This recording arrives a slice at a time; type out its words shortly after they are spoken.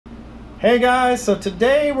Hey guys, so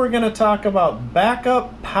today we're going to talk about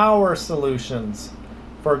backup power solutions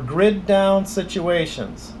for grid down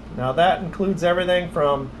situations. Now that includes everything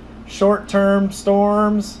from short-term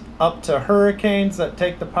storms up to hurricanes that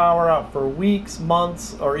take the power out for weeks,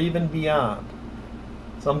 months, or even beyond.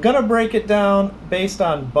 So I'm going to break it down based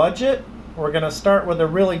on budget. We're going to start with a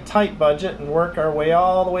really tight budget and work our way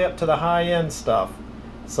all the way up to the high-end stuff.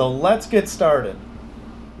 So let's get started.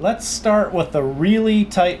 Let's start with a really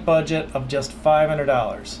tight budget of just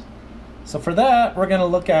 $500. So for that, we're going to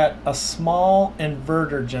look at a small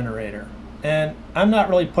inverter generator. And I'm not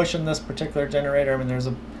really pushing this particular generator. I mean, there's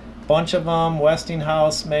a bunch of them.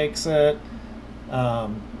 Westinghouse makes it.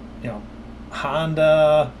 Honda.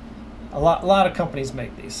 A lot of companies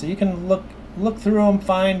make these. So you can look through them,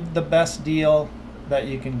 find the best deal that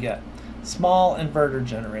you can get. Small inverter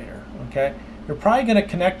generator. Okay. You're probably going to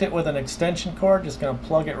connect it with an extension cord, just going to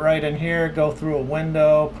plug it right in here, go through a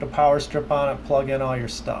window, put a power strip on it, plug in all your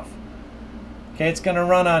stuff. Okay, it's going to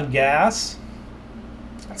run on gas.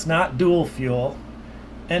 It's not dual fuel.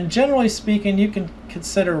 And generally speaking, you can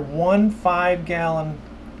consider one 5-gallon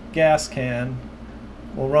gas can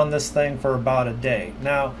will run this thing for about a day.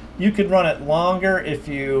 Now, you could run it longer if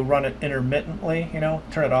you run it intermittently,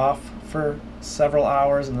 turn it off for several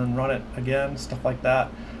hours and then run it again, stuff like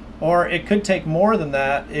that. Or it could take more than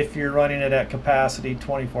that if you're running it at capacity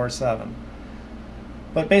 24/7.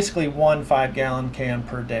 But basically one 5-gallon can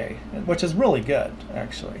per day, which is really good,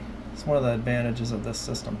 actually. It's one of the advantages of this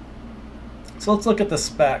system. So let's look at the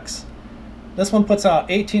specs. This one puts out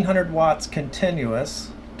 1800 watts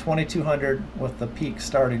continuous, 2200 with the peak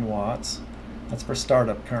starting watts. That's for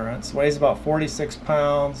startup currents. Weighs about 46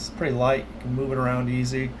 pounds, pretty light, you can move it around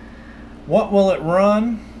easy. What will it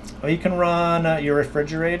run? Well, you can run your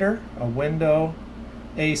refrigerator, a window,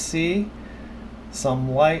 AC,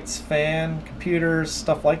 some lights, fan, computers,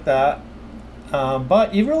 stuff like that.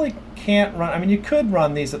 But you really can't run, I mean, you could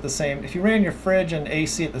run these at the same, if you ran your fridge and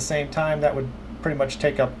AC at the same time, that would pretty much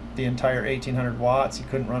take up the entire 1800 watts. You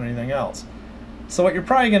couldn't run anything else. So what you're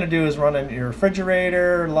probably going to do is run in your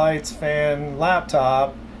refrigerator, lights, fan,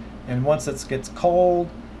 laptop, and once it gets cold,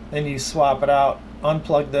 then you swap it out,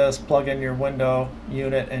 unplug this, plug in your window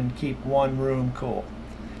unit, and keep one room cool.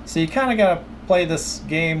 So you kind of got to play this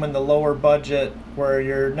game in the lower budget where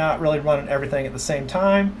you're not really running everything at the same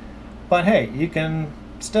time, but hey, you can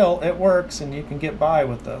still, it works and you can get by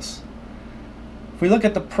with this. If we look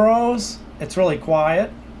at the pros, it's really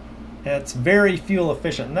quiet. It's very fuel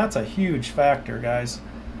efficient, and that's a huge factor, guys.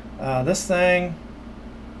 This thing,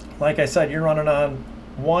 like I said, you're running on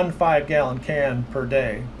one 5-gallon can per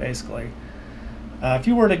day, basically. If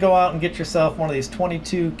you were to go out and get yourself one of these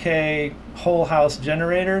 22K whole house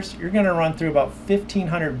generators, you're going to run through about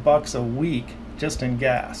 $1,500 a week just in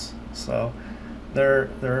gas. So there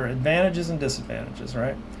are advantages and disadvantages,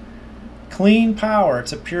 right? Clean power,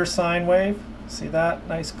 it's a pure sine wave. See that?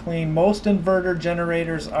 Nice clean. Most inverter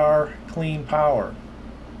generators are clean power.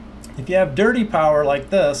 If you have dirty power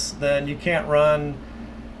like this, then you can't run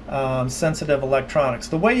sensitive electronics.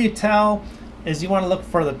 The way you tell is you want to look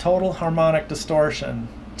for the total harmonic distortion,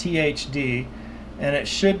 THD, and it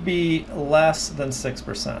should be less than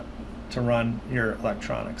 6% to run your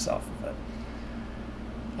electronics off of it.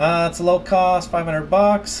 It's a low cost,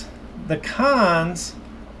 $500. The cons,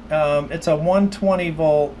 it's a 120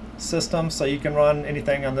 volt system, so you can run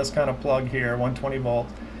anything on this kind of plug here, 120 volt.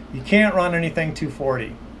 You can't run anything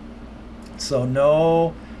 240. So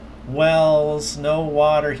no wells, no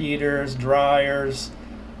water heaters, dryers,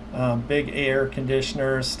 big air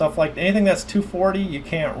conditioners, stuff like anything that's 240 you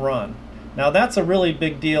can't run. Now that's a really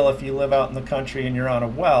big deal if you live out in the country and you're on a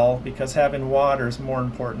well, because having water is more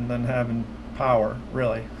important than having power,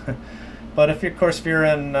 really. But if you're, of course, if you're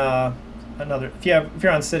in if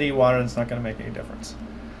you're on city water, it's not going to make any difference.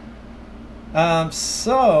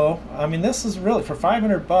 So I mean, this is really, for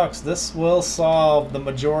 $500, this will solve the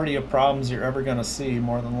majority of problems you're ever going to see,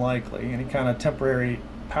 more than likely. Any kind of temporary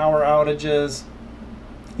power outages,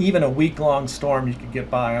 even a week-long storm, you could get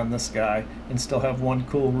by on this guy and still have one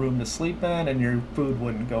cool room to sleep in, and your food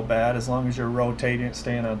wouldn't go bad as long as you're rotating it,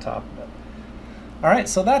 staying on top of it. All right,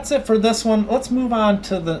 so that's it for this one. Let's move up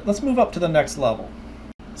to the next level.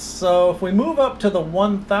 So if we move up to the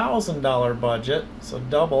 $1,000 budget, so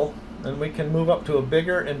double, then we can move up to a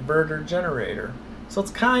bigger inverter generator. So it's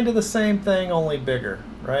kind of the same thing, only bigger,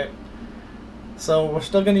 right? So we're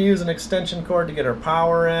still going to use an extension cord to get our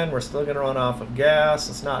power in. We're still going to run off of gas.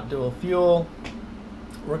 It's not dual fuel.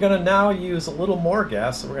 We're going to now use a little more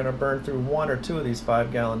gas, so we're going to burn through 1 or 2 of these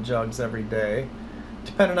 5-gallon jugs every day.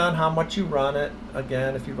 depending on how much you run it.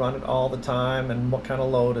 Again, if you run it all the time and what kind of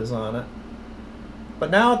load is on it. But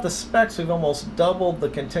now at the specs, we've almost doubled the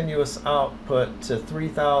continuous output to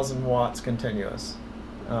 3,000 watts continuous.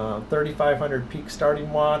 3,500 peak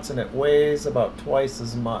starting watts, and it weighs about twice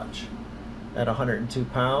as much at 102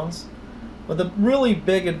 pounds. But the really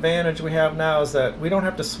big advantage we have now is that we don't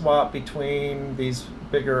have to swap between these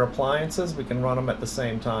bigger appliances. We can run them at the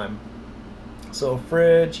same time. So a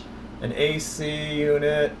fridge, an AC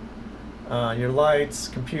unit, your lights,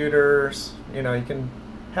 computers, you know, you can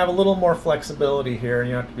have a little more flexibility here.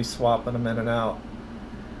 You don't have to be swapping them in and out.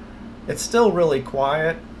 It's still really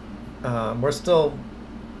quiet. We're still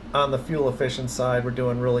on the fuel efficient side. We're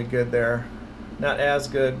doing really good there. Not as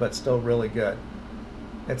good, but still really good.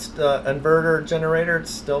 It's the inverter generator.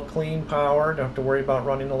 It's still clean power. Don't have to worry about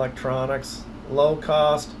running electronics. Low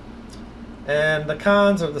cost. And the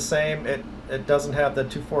cons are the same. It doesn't have the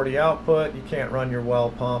 240 output. You can't run your well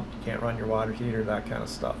pump. You can't run your water heater, that kind of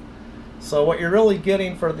stuff. So what you're really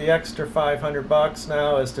getting for the extra $500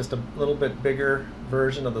 now is just a little bit bigger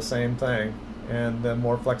version of the same thing, and then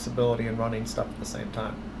more flexibility in running stuff at the same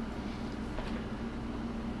time.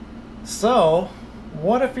 So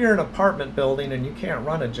what if you're in an apartment building and you can't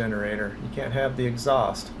run a generator? You can't have the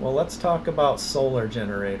exhaust. Well, let's talk about solar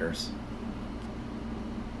generators.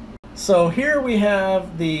 So here we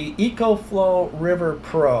have the EcoFlow River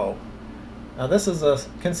Pro. Now this is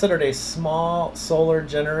considered a small solar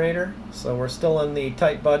generator, so we're still in the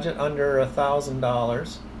tight budget, under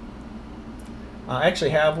 $1,000. I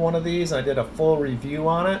actually have one of these. I did a full review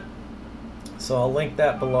on it, so I'll link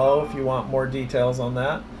that below if you want more details on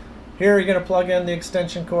that. Here you're going to plug in the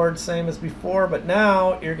extension cord, same as before, but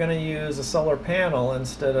now you're going to use a solar panel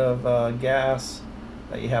instead of gas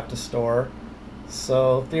that you have to store.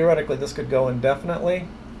 So theoretically this could go indefinitely.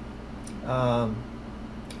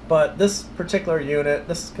 But this particular unit,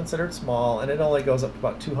 this is considered small, and it only goes up to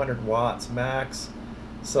about 200 watts max.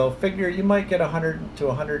 So figure you might get 100 to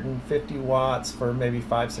 150 watts for maybe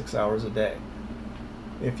 5-6 hours a day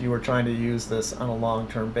if you were trying to use this on a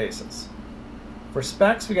long-term basis. For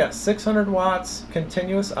specs, we got 600 watts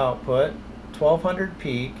continuous output, 1200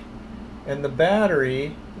 peak, and the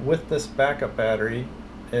battery with this backup battery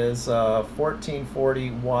is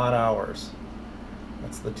 1440 watt hours.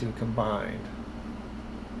 That's the two combined.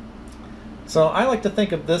 So I like to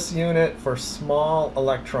think of this unit for small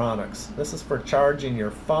electronics. This is for charging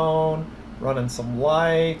your phone, running some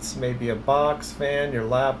lights, maybe a box fan, your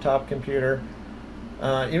laptop computer.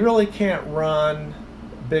 You really can't run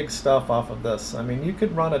big stuff off of this. I mean, you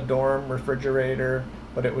could run a dorm refrigerator,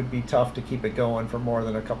 but it would be tough to keep it going for more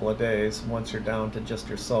than a couple of days once you're down to just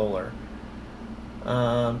your solar.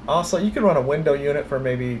 Also, you could run a window unit for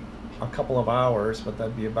maybe a couple of hours, but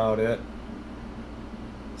that'd be about it.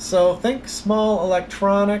 So think small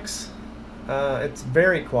electronics. It's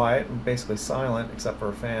very quiet and basically silent except for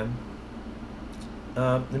a fan.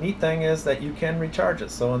 The neat thing is that you can recharge it.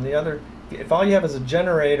 So in the other, if all you have is a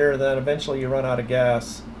generator, then eventually you run out of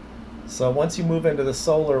gas. So once you move into the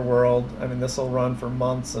solar world, I mean, this will run for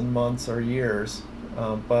months and months or years,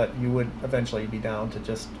 but you would eventually be down to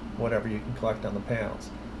just whatever you can collect on the panels.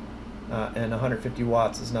 And 150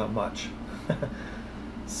 watts is not much.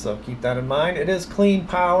 So keep that in mind. It is clean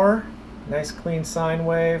power, nice clean sine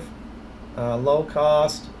wave, low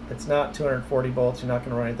cost. It's not 240 volts. You're not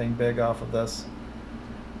going to run anything big off of this.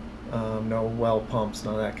 No well pumps,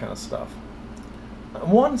 none of that kind of stuff.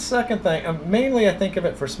 One second thing, mainly I think of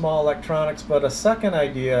it for small electronics, but a second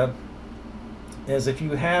idea is if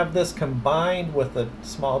you have this combined with a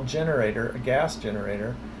small generator, a gas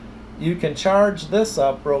generator, you can charge this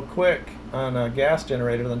up real quick on a gas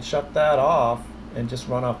generator, then shut that off and just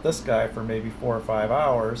run off this guy for maybe 4 or 5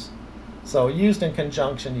 hours. So used in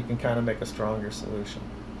conjunction, you can kind of make a stronger solution.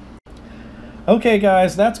 Okay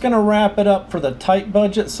guys, that's going to wrap it up for the tight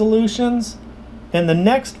budget solutions. In the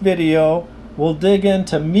next video, we'll dig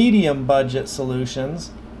into medium budget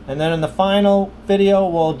solutions, and then in the final video,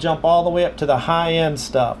 we'll jump all the way up to the high-end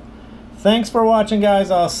stuff. Thanks for watching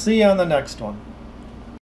guys. I'll see you on the next one.